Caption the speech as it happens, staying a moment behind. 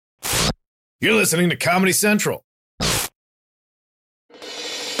You're listening to Comedy Central.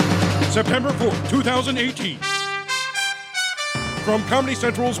 September 4th, 2018. From Comedy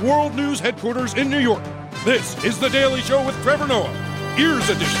Central's World News headquarters in New York, this is The Daily Show with Trevor Noah, Ears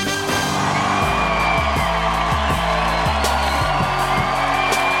Edition.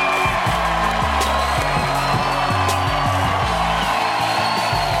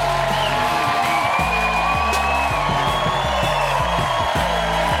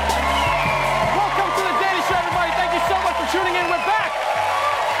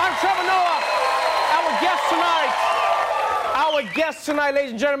 Guest tonight,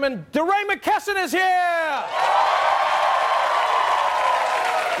 ladies and gentlemen, DeRay Mckesson is here.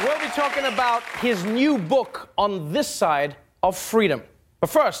 We'll be talking about his new book, On This Side of Freedom. But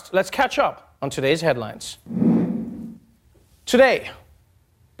first, let's catch up on today's headlines. Today,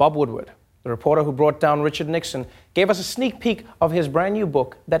 Bob Woodward, the reporter who brought down Richard Nixon, gave us a sneak peek of his brand new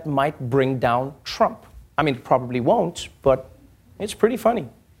book that might bring down Trump. I mean, probably won't, but it's pretty funny.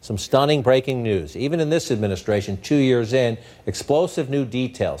 Some stunning breaking news. Even in this administration, 2 years in, explosive new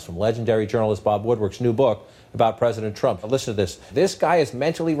details from legendary journalist Bob Woodward's new book about President Trump. Now listen to this. This guy is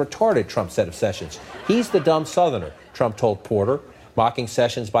mentally retarded, Trump said of Sessions. He's the dumb Southerner, Trump told Porter, mocking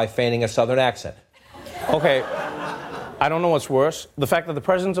Sessions by feigning a Southern accent. Okay, I don't know what's worse. The fact that the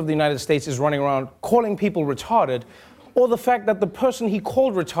President of the United States is running around calling people retarded, or the fact that the person he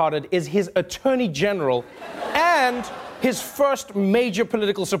called retarded is his Attorney General and his first major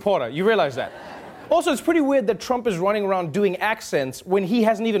political supporter. You realize that? Also, it's pretty weird that Trump is running around doing accents when he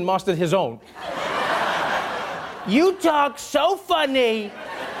hasn't even mastered his own. You talk so funny.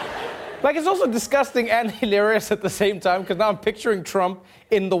 Like, it's also disgusting and hilarious at the same time, because now I'm picturing Trump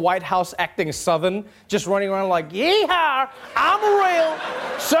in the White House acting Southern, just running around like, yeehaw, I'm a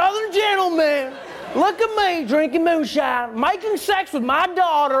real Southern gentleman. Look at me drinking moonshine, making sex with my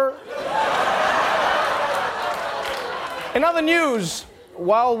daughter. In other news,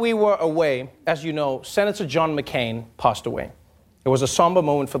 while we were away, as you know, Senator John McCain passed away. It was a somber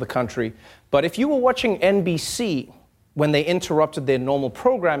moment for the country. But if you were watching NBC when they interrupted their normal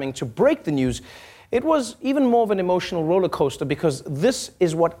programming to break the news, it was even more of an emotional roller coaster, because this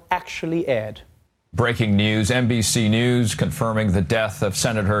is what actually aired. Breaking news, NBC News confirming the death of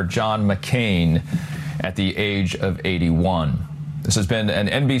Senator John McCain at the age of 81. This has been an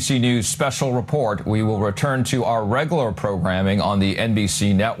NBC News special report. We will return to our regular programming on the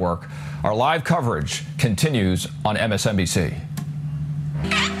NBC network. Our live coverage continues on MSNBC.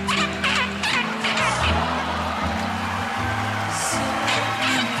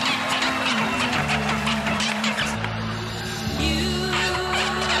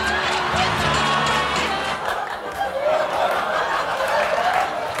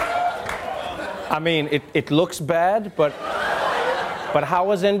 I mean, it looks bad, but how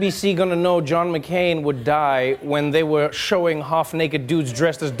was NBC gonna know John McCain would die when they were showing half-naked dudes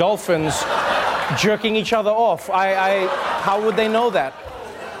dressed as dolphins jerking each other off? How would they know that?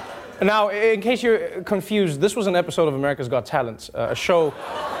 Now, in case you're confused, this was an episode of America's Got Talent, a show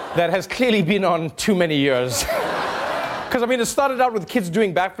that has clearly been on too many years. Because, I mean, it started out with kids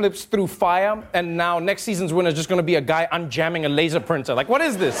doing backflips through fire, and now next season's winner is just gonna be a guy unjamming a laser printer. Like, what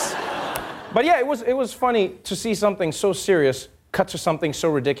is this? But yeah, it was funny to see something so serious cut to something so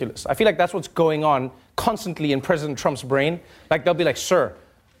ridiculous. I feel like that's what's going on constantly in President Trump's brain. Like, they'll be like, sir,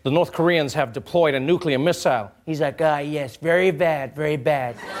 the North Koreans have deployed a nuclear missile. He's like, yes, very bad, very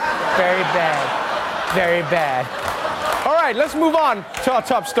bad, very bad, very bad. All right, let's move on to our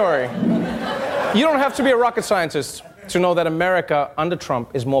top story. You don't have to be a rocket scientist to know that America under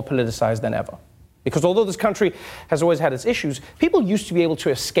Trump is more politicized than ever. Because although this country has always had its issues, people used to be able to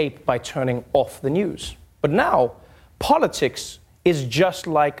escape by turning off the news. But now, politics is just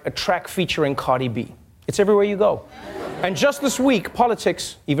like a track featuring Cardi B. It's everywhere you go. And just this week,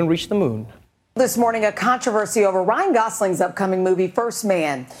 politics even reached the moon. This morning, a controversy over Ryan Gosling's upcoming movie, First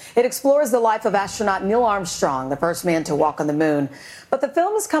Man. It explores the life of astronaut Neil Armstrong, the first man to walk on the moon. But the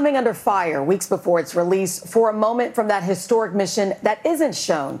film is coming under fire weeks before its release for a moment from that historic mission that isn't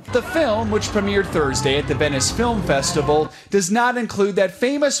shown. The film, which premiered Thursday at the Venice Film Festival, does not include that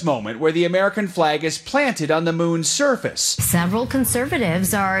famous moment where the American flag is planted on the moon's surface. Several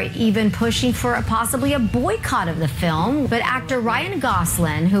conservatives are even pushing for possibly a boycott of the film. But actor Ryan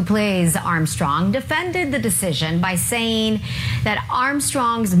Gosling, who plays Armstrong, defended the decision by saying that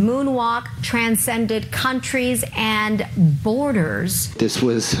Armstrong's moonwalk transcended countries and borders. This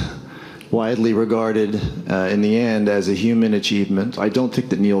was widely regarded in the end as a human achievement. I don't think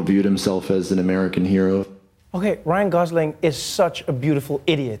that Neil viewed himself as an American hero. Okay, Ryan Gosling is such a beautiful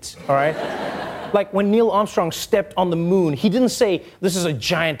idiot, all right? Like when Neil Armstrong stepped on the moon, he didn't say, this is a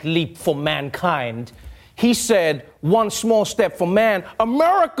giant leap for mankind. He said, one small step for man.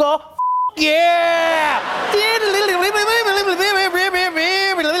 America, yeah!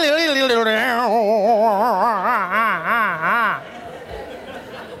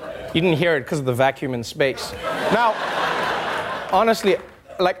 You didn't hear it because of the vacuum in space. Now, honestly,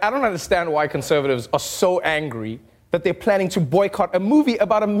 I don't understand why conservatives are so angry that they're planning to boycott a movie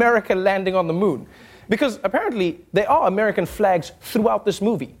about America landing on the moon. Because apparently there are American flags throughout this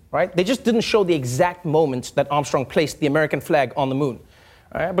movie, right? They just didn't show the exact moment that Armstrong placed the American flag on the moon.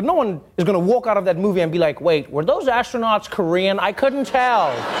 Right? But no one is going to walk out of that movie and be like, wait, were those astronauts Korean? I couldn't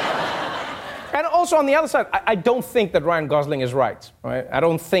tell. And also on the other side, I don't think that Ryan Gosling is right? I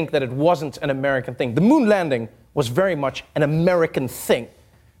don't think that it wasn't an American thing. The moon landing was very much an American thing.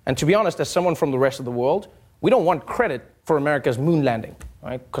 And to be honest, as someone from the rest of the world, we don't want credit for America's moon landing,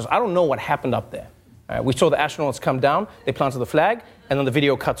 right? Because I don't know what happened up there. We saw the astronauts come down, they planted the flag, and then the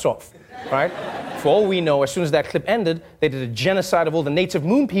video cuts off, right? For all we know, as soon as that clip ended, they did a genocide of all the native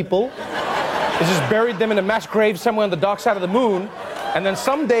moon people. They just buried them in a mass grave somewhere on the dark side of the moon. And then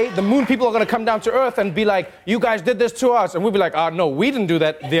someday, the moon people are going to come down to Earth and be like, you guys did this to us. And we'll be like, no, we didn't do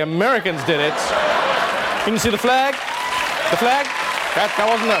that. The Americans did it. Can you see the flag? The flag? That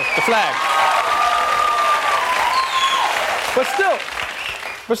wasn't us. The flag.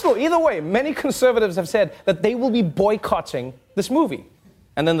 But still, either way, many conservatives have said that they will be boycotting this movie.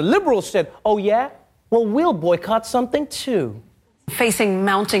 And then the liberals said, oh yeah? Well, we'll boycott something too. Facing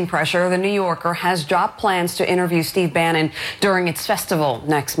mounting pressure, The New Yorker has dropped plans to interview Steve Bannon during its festival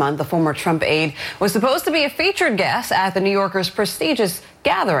next month. The former Trump aide was supposed to be a featured guest at The New Yorker's prestigious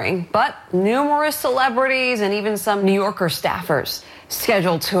gathering, but numerous celebrities and even some New Yorker staffers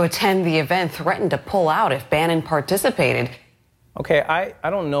scheduled to attend the event threatened to pull out if Bannon participated. Okay, I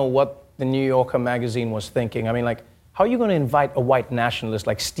don't know what the New Yorker magazine was thinking. I mean, how are you going to invite a white nationalist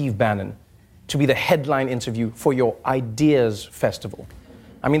like Steve Bannon to be the headline interview for your Ideas Festival?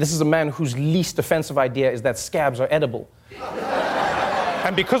 I mean, this is a man whose least offensive idea is that scabs are edible.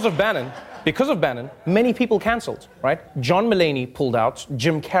 And because of Bannon, many people canceled, right? John Mulaney pulled out,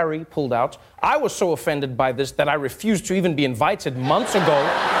 Jim Carrey pulled out. I was so offended by this that I refused to even be invited months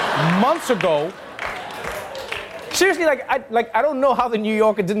ago. Seriously, I don't know how the New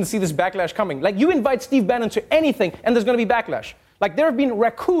Yorker didn't see this backlash coming. You invite Steve Bannon to anything, and there's going to be backlash. There have been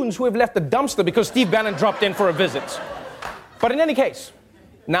raccoons who have left the dumpster because Steve Bannon dropped in for a visit. But in any case,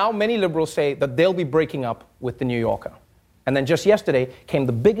 now many liberals say that they'll be breaking up with the New Yorker. And then just yesterday came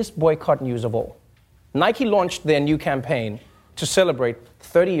the biggest boycott news of all. Nike launched their new campaign to celebrate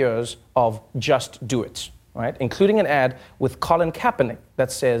 30 years of Just Do It, right? Including an ad with Colin Kaepernick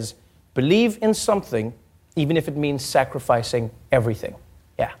that says, believe in something, even if it means sacrificing everything.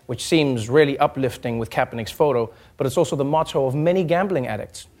 Yeah, which seems really uplifting with Kaepernick's photo, but it's also the motto of many gambling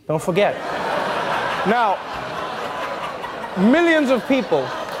addicts. Don't forget. Now, millions of people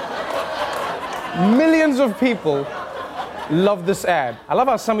love this ad. I love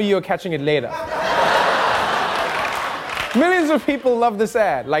how some of you are catching it later. Millions of people love this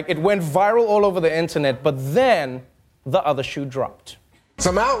ad. It went viral all over the internet, but then the other shoe dropped.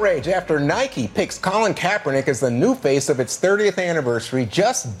 Some outrage after Nike picks Colin Kaepernick as the new face of its 30th anniversary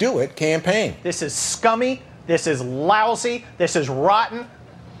Just Do It campaign. This is scummy, this is lousy, this is rotten,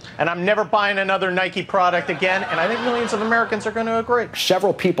 and I'm never buying another Nike product again, and I think millions of Americans are going to agree.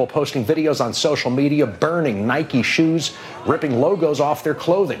 Several people posting videos on social media burning Nike shoes, ripping logos off their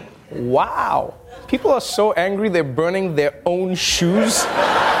clothing. Wow. People are so angry they're burning their own shoes.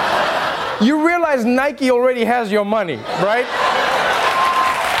 You realize Nike already has your money, right?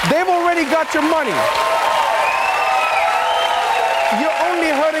 They've already got your money. You're only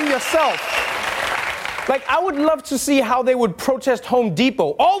hurting yourself. I would love to see how they would protest Home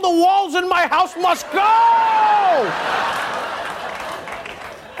Depot. All the walls in my house must go!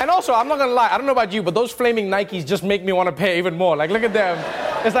 And also, I'm not gonna lie, I don't know about you, but those flaming Nikes just make me want to pay even more. Look at them.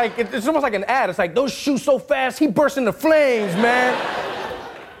 It's almost like an ad. It's those shoes so fast, he burst into flames, man.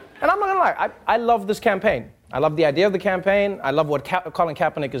 And I'm not gonna lie, I love this campaign. I love the idea of the campaign. I love what Colin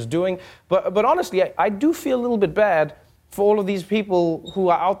Kaepernick is doing. But honestly, I do feel a little bit bad for all of these people who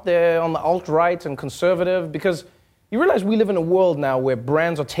are out there on the alt-right and conservative, because you realize we live in a world now where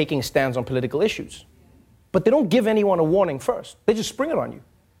brands are taking stands on political issues. But they don't give anyone a warning first. They just spring it on you.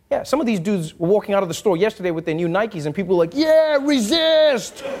 Yeah, some of these dudes were walking out of the store yesterday with their new Nikes, and people were like, yeah,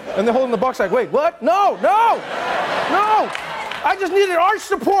 resist! And they're holding the box wait, what? No! I just needed arch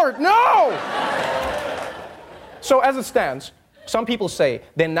support, no! So as it stands, some people say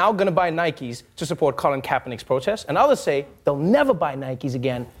they're now going to buy Nikes to support Colin Kaepernick's protest, and others say they'll never buy Nikes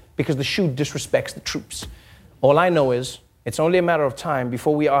again because the shoe disrespects the troops. All I know is it's only a matter of time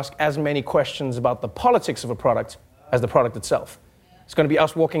before we ask as many questions about the politics of a product as the product itself. It's going to be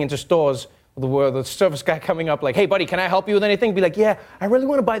us walking into stores with the service guy coming up like, hey, buddy, can I help you with anything? Be like, yeah, I really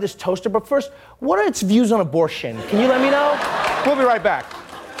want to buy this toaster, but first, what are its views on abortion? Can you let me know? We'll be right back.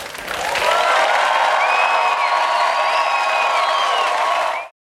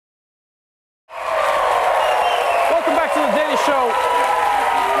 Welcome back to The Daily Show.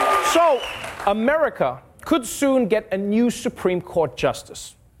 So, America could soon get a new Supreme Court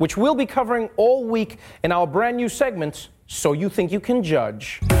justice, which we'll be covering all week in our brand new segment, So You Think You Can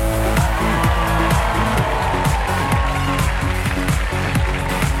Judge.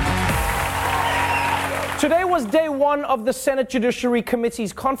 Today was day one of the Senate Judiciary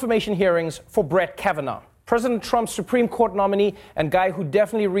Committee's confirmation hearings for Brett Kavanaugh, President Trump's Supreme Court nominee and guy who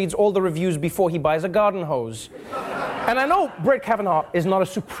definitely reads all the reviews before he buys a garden hose. And I know Brett Kavanaugh is not a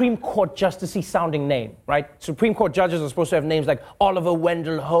Supreme Court justice-y sounding name, right? Supreme Court judges are supposed to have names like Oliver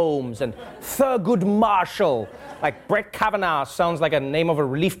Wendell Holmes and Thurgood Marshall. Like Brett Kavanaugh sounds like a name of a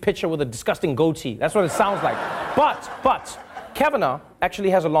relief pitcher with a disgusting goatee. That's what it sounds like. But Kavanaugh actually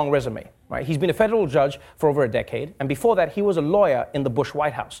has a long resume, right? He's been a federal judge for over a decade, and before that, he was a lawyer in the Bush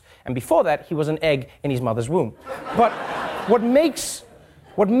White House. And before that, he was an egg in his mother's womb. But what makes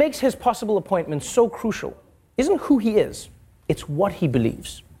his possible appointment so crucial isn't who he is, it's what he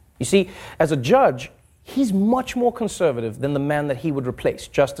believes. You see, as a judge, he's much more conservative than the man that he would replace,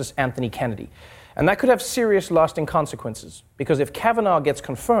 Justice Anthony Kennedy. And that could have serious lasting consequences, because if Kavanaugh gets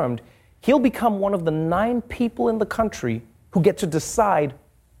confirmed, he'll become one of the 9 people in the country who get to decide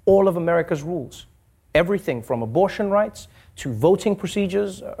all of America's rules. Everything from abortion rights to voting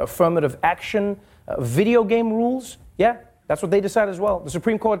procedures, affirmative action, video game rules. Yeah, that's what they decide as well. The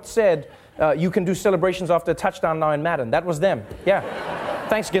Supreme Court said you can do celebrations after a touchdown now in Madden. That was them. Yeah.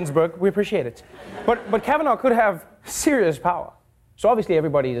 Thanks, Ginsburg. We appreciate it. But Kavanaugh could have serious power. So obviously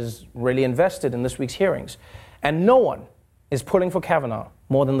everybody is really invested in this week's hearings. And no one is pulling for Kavanaugh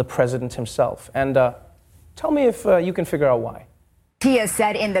more than the president himself. And tell me if you can figure out why. He has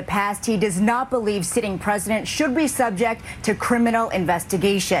said in the past he does not believe sitting president should be subject to criminal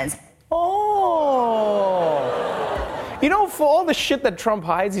investigations. Oh. You know, for all the shit that Trump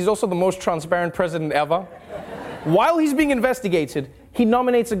hides, he's also the most transparent president ever. While he's being investigated, he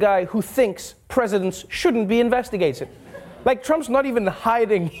nominates a guy who thinks presidents shouldn't be investigated. Like, Trump's not even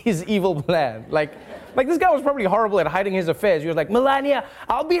hiding his evil plan. Like this guy was probably horrible at hiding his affairs. He was like, Melania,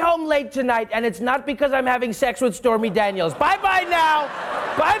 I'll be home late tonight, and it's not because I'm having sex with Stormy Daniels. Bye-bye now.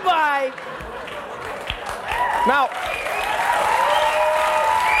 Bye-bye.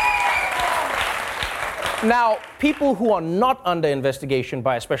 Now, people who are not under investigation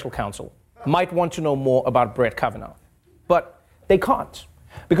by a special counsel might want to know more about Brett Kavanaugh. But they can't,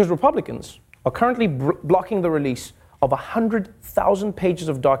 because Republicans are currently blocking the release of 100,000 pages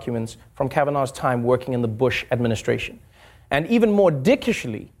of documents from Kavanaugh's time working in the Bush administration. And even more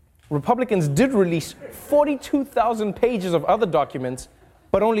dickishly, Republicans did release 42,000 pages of other documents,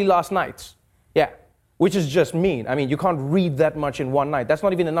 but only last night. Yeah, which is just mean. I mean, you can't read that much in one night. That's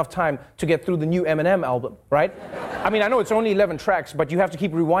not even enough time to get through the new Eminem album, right? I mean, I know it's only 11 tracks, but you have to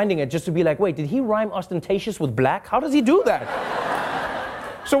keep rewinding it just to be like, wait, did he rhyme ostentatious with black? How does he do that?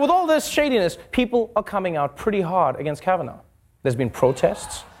 So with all this shadiness, people are coming out pretty hard against Kavanaugh. There's been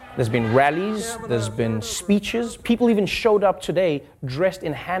protests, there's been rallies, there's been speeches. People even showed up today dressed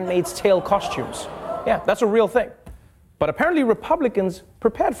in Handmaid's Tale costumes. Yeah, that's a real thing. But apparently Republicans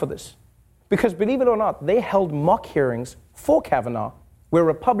prepared for this. Because believe it or not, they held mock hearings for Kavanaugh where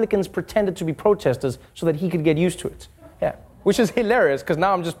Republicans pretended to be protesters so that he could get used to it. Yeah, which is hilarious, because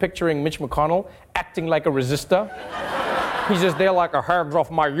now I'm just picturing Mitch McConnell acting like a resistor. He's just there like a hands off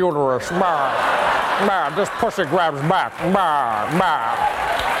my uterus. This pussy grabs back.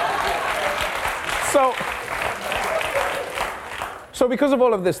 So because of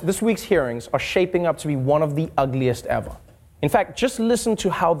all of this week's hearings are shaping up to be one of the ugliest ever. In fact, just listen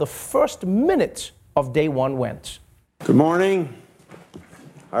to how the first minute of day one went. Good morning.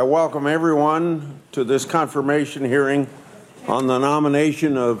 I welcome everyone to this confirmation hearing on the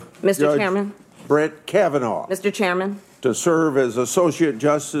nomination of Mr. Chairman. Brett Kavanaugh. Mr. Chairman. To serve as Associate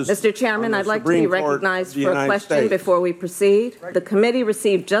Justice. Mr. Chairman, I'd like to be recognized for a question before we proceed. The committee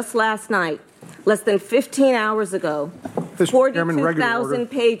received just last night, less than 15 hours ago,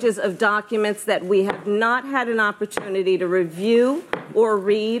 42,000 pages of documents that we have not had an opportunity to review or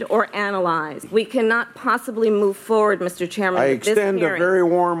read or analyze. We cannot possibly move forward, Mr. Chairman, with this hearing. I extend a very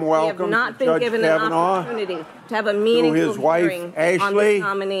warm welcome we have not to been Judge given Kavanaugh, an opportunity to have a meaningful his wife, hearing Ashley, on this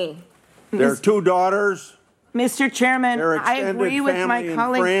nominee. their 2 daughters, Mr. Chairman, I agree with my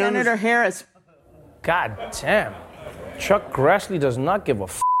colleague, Senator Harris. God damn. Chuck Grassley does not give a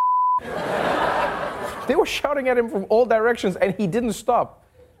f***. They were shouting at him from all directions, and he didn't stop.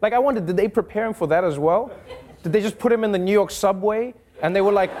 Like, I wondered, did they prepare him for that as well? Did they just put him in the New York subway? And they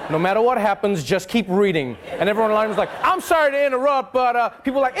were like, no matter what happens, just keep reading. And everyone in line was like, I'm sorry to interrupt, but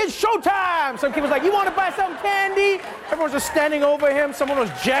people were like, it's showtime! Some kid was like, you want to buy some candy? Everyone was just standing over him. Someone was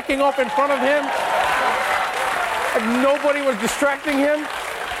jacking off in front of him. Like, nobody was distracting him.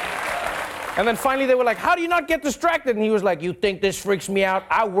 And then finally they were like, how do you not get distracted? And he was like, you think this freaks me out?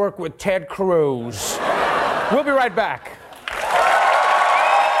 I work with Ted Cruz. We'll be right back.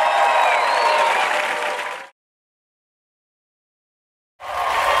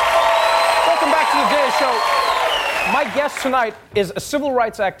 Welcome back to the Daily Show. My guest tonight is a civil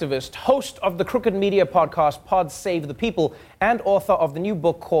rights activist, host of the Crooked Media podcast, Pod Save the People, and author of the new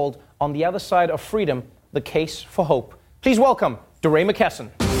book called On the Other Side of Freedom, The Case for Hope. Please welcome DeRay Mckesson.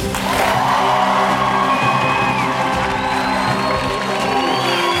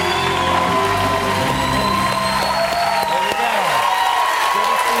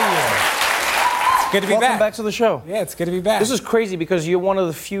 Good to be back. Welcome back to the show. Yeah, it's good to be back. This is crazy because you're one of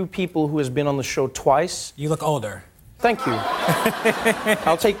the few people who has been on the show twice. You look older. Thank you.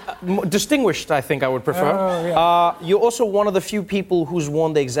 I'll take distinguished, I think I would prefer. Oh, yeah. You're also one of the few people who's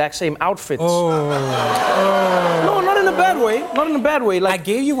worn the exact same outfits. Oh. No, not in a bad way. Not in a bad way. Like, I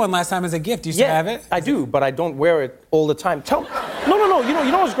gave you one last time as a gift. Do you still have it? I do, but I don't wear it all the time. No. You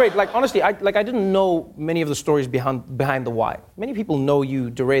know what's great? Like, honestly, I didn't know many of the stories behind the why. Many people know you,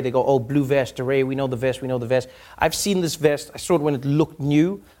 DeRay. They go, oh, blue vest, DeRay. We know the vest. We know the vest. I've seen this vest. I saw it when it looked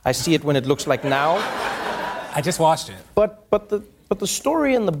new. I see it when it looks like now. I just watched it. But the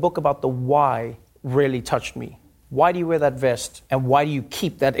story in the book about the why really touched me. Why do you wear that vest, and why do you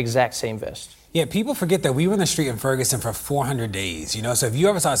keep that exact same vest? Yeah, people forget that we were in the street in Ferguson for 400 days, you know? So if you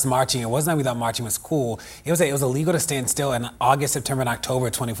ever saw us marching, it wasn't that we thought marching was cool. It was illegal to stand still in August, September, and October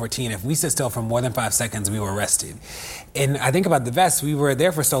 2014. If we stood still for more than 5 seconds, we were arrested. And I think about the vest, we were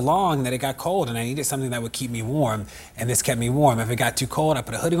there for so long that it got cold, and I needed something that would keep me warm, and this kept me warm. If it got too cold, I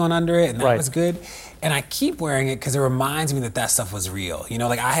put a hoodie on under it, and that was good. And I keep wearing it because it reminds me that stuff was real. You know,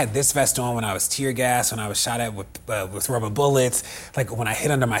 like I had this vest on when I was tear gassed, when I was shot at with rubber bullets, like when I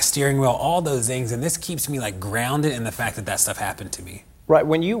hit under my steering wheel, all those things. And this keeps me like grounded in the fact that stuff happened to me. Right.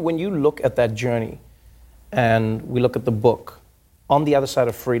 When you look at that journey, and we look at the book, On the Other Side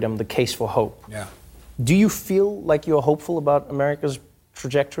of Freedom, The Case for Hope. Yeah. Do you feel like you're hopeful about America's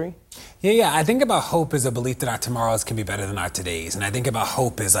trajectory? Yeah. I think about hope as a belief that our tomorrows can be better than our todays. And I think about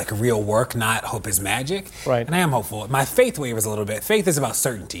hope as like real work, not hope as magic. Right. And I am hopeful. My faith wavers a little bit. Faith is about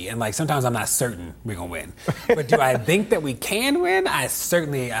certainty. And like sometimes I'm not certain we're going to win. But do I think that we can win?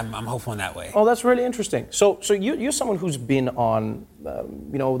 I'm hopeful in that way. Oh, that's really interesting. So you're someone who's been on,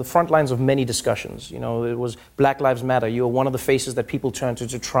 the front lines of many discussions. You know, it was Black Lives Matter. You're one of the faces that people turn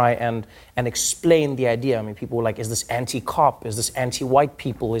to try and explain the idea. I mean, people were like, is this anti-cop? Is this anti-white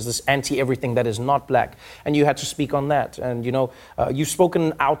people? Is this anti-everything that is not black? And you had to speak on that. And, you've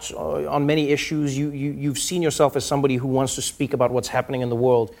spoken out on many issues. You've seen yourself as somebody who wants to speak about what's happening in the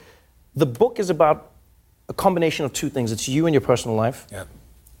world. The book is about a combination of two things. It's you and your personal life,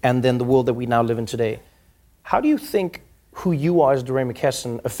 and then the world that we now live in today. How do you think who you are as DeRay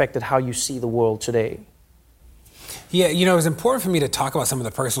Mckesson affected how you see the world today? Yeah, it was important for me to talk about some of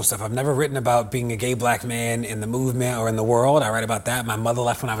the personal stuff. I've never written about being a gay black man in the movement or in the world. I write about that. My mother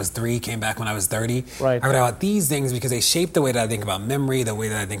left when I was 3, came back when I was 30. Right. I write about these things because they shape the way that I think about memory, the way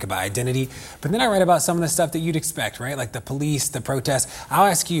that I think about identity. But then I write about some of the stuff that you'd expect, right? Like the police, the protests. I'll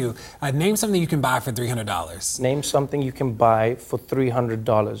ask you, name something you can buy for $300. Name something you can buy for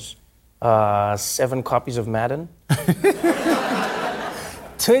 $300. 7 copies of Madden.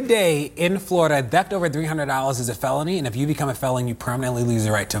 Today in Florida, theft over $300 is a felony, and if you become a felon, you permanently lose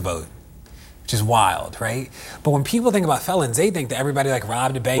the right to vote, which is wild, right? But when people think about felons, they think that everybody like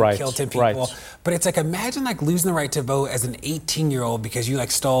robbed a bank, killed 10 people. Right. But it's like, imagine like losing the right to vote as an 18-year-old because you like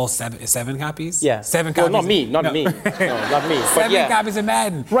stole seven copies? Yeah. 7 copies. Well, not me. No, not me. But 7 copies of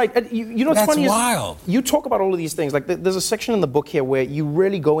Madden. Right. And you know what's funny? That's wild. You talk about all of these things. Like there's a section in the book here where you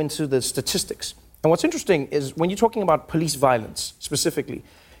really go into the statistics. And what's interesting is when you're talking about police violence specifically,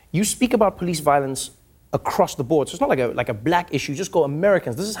 you speak about police violence across the board. So it's not like a black issue, just go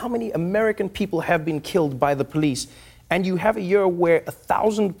Americans. This is how many American people have been killed by the police. And you have a year where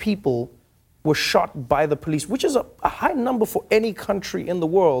 1,000 people were shot by the police, which is a high number for any country in the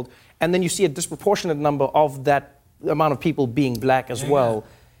world. And then you see a disproportionate number of that amount of people being black as well.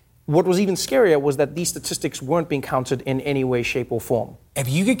 What was even scarier was that these statistics weren't being counted in any way, shape, or form. If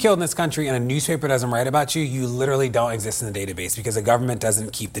you get killed in this country and a newspaper doesn't write about you, you literally don't exist in the database because the government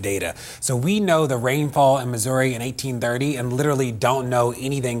doesn't keep the data. So we know the rainfall in Missouri in 1830 and literally don't know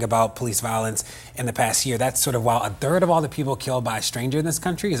anything about police violence in the past year. That's sort of while a third of all the people killed by a stranger in this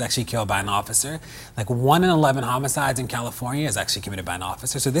country is actually killed by an officer. Like 1 in 11 homicides in California is actually committed by an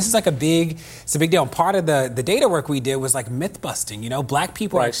officer. So this is like it's a big deal. And part of the data work we did was like myth busting. Black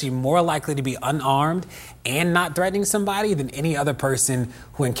people are actually more likely to be unarmed and not threatening somebody than any other person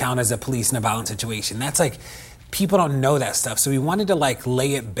who encounters a police in a violent situation. That's like, people don't know that stuff. So we wanted to like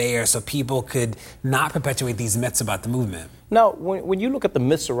lay it bare so people could not perpetuate these myths about the movement. Now, when you look at the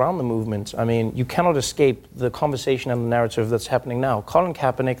myths around the movement, I mean, you cannot escape the conversation and the narrative that's happening now. Colin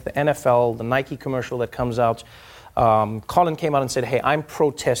Kaepernick, the NFL, the Nike commercial that comes out, Colin came out and said, hey, I'm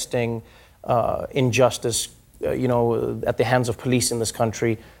protesting injustice, at the hands of police in this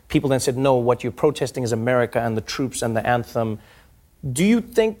country. People then said, no, what you're protesting is America and the troops and the anthem. Do you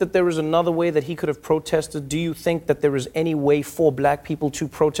think that there is another way that he could have protested? Do you think that there is any way for black people to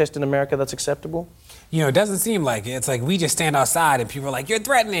protest in America that's acceptable? It doesn't seem like it. It's like we just stand outside and people are like, you're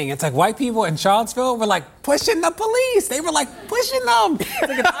threatening. It's like white people in Charlottesville were like pushing the police. They were like pushing them. It's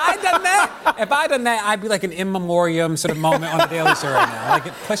like if I done that, I'd be like an in memoriam sort of moment on the Daily Show right now.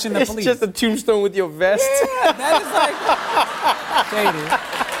 Like pushing the police. It's just a tombstone with your vest. Yeah, that is like shady.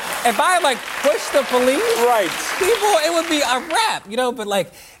 If I like push the police, people, it would be a wrap, but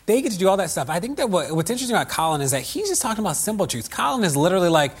like they get to do all that stuff. I think that what's interesting about Colin is that he's just talking about simple truths. Colin is literally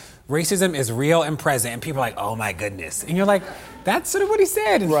like, racism is real and present, and people are like, oh my goodness. And you're like, that's sort of what he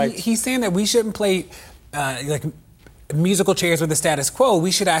said. And he's saying that we shouldn't play like musical chairs with the status quo.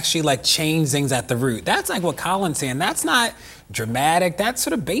 We should actually like change things at the root. That's like what Colin's saying. That's not dramatic. That's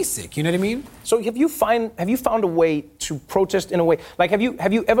sort of basic. You know what I mean? So have you found a way to protest in a way? Like have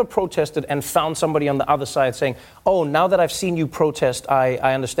you ever protested and found somebody on the other side saying, oh, now that I've seen you protest, I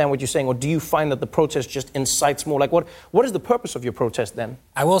understand what you're saying? Or do you find that the protest just incites more? Like what is the purpose of your protest then?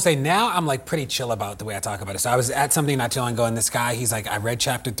 I will say now I'm like pretty chill about the way I talk about it. So I was at something not too long ago and this guy, he's like, I read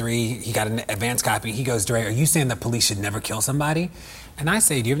chapter 3. He got an advanced copy. He goes, DeRay, are you saying that police should never kill somebody? And I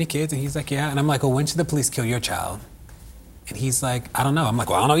say, do you have any kids? And he's like, yeah. And I'm like, well, when should the police kill your child? And he's like, I don't know. I'm like,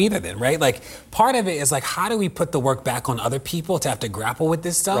 well, I don't know either then, right? Like, part of it is like, how do we put the work back on other people to have to grapple with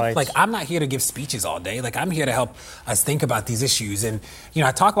this stuff? Right. Like, I'm not here to give speeches all day. Like, I'm here to help us think about these issues. And,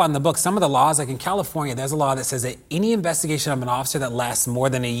 I talk about in the book, some of the laws, like in California, there's a law that says that any investigation of an officer that lasts more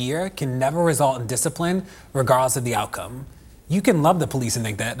than a year can never result in discipline, regardless of the outcome. You can love the police and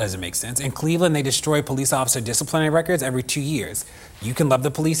think that doesn't make sense. In Cleveland, they destroy police officer disciplinary records every 2 years. You can love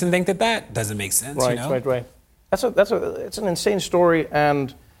the police and think that doesn't make sense. Right. It's an insane story,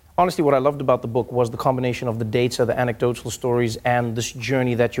 and honestly, what I loved about the book was the combination of the data, the anecdotal stories, and this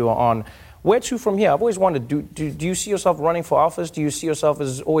journey that you are on. Where to from here? I've always wondered, do you see yourself running for office? Do you see yourself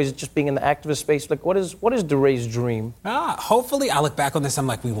as always just being in the activist space? Like, what is DeRay's dream? Hopefully, I look back on this, I'm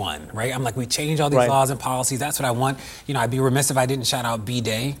like, we won, right? I'm like, we changed all these laws and policies. That's what I want. I'd be remiss if I didn't shout out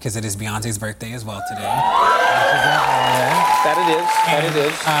B-Day, because it is Beyonce's birthday as well today. That it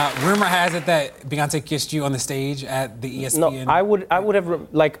is. Rumor has it that Beyonce kissed you on the stage at the ESPN. No, I would have,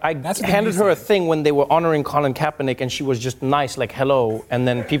 I handed her a thing when they were honoring Colin Kaepernick, and she was just nice, like, hello. And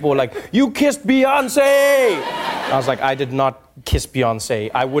then people were like, you kissed Beyonce! I was like, I did not kiss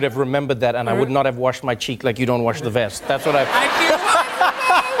Beyonce. I would have remembered that, and I would not have washed my cheek like you don't wash the vest. That's what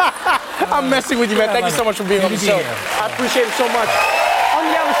I'm messing with you, man. Thank you so much for being on the show. I appreciate it so much. On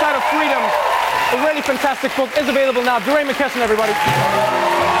the Other Side of Freedom, a really fantastic book is available now. DeRay Mckesson, everybody.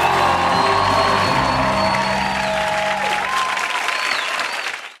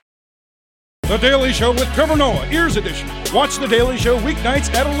 The Daily Show with Trevor Noah, Ears Edition. Watch The Daily Show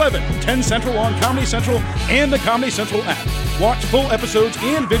weeknights at 11, 10 Central on Comedy Central and the Comedy Central app. Watch full episodes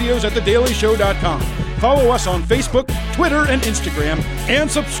and videos at thedailyshow.com. Follow us on Facebook, Twitter, and Instagram,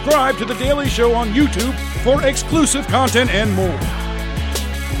 and subscribe to The Daily Show on YouTube for exclusive content and more.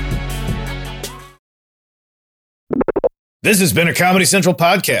 This has been a Comedy Central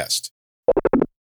podcast.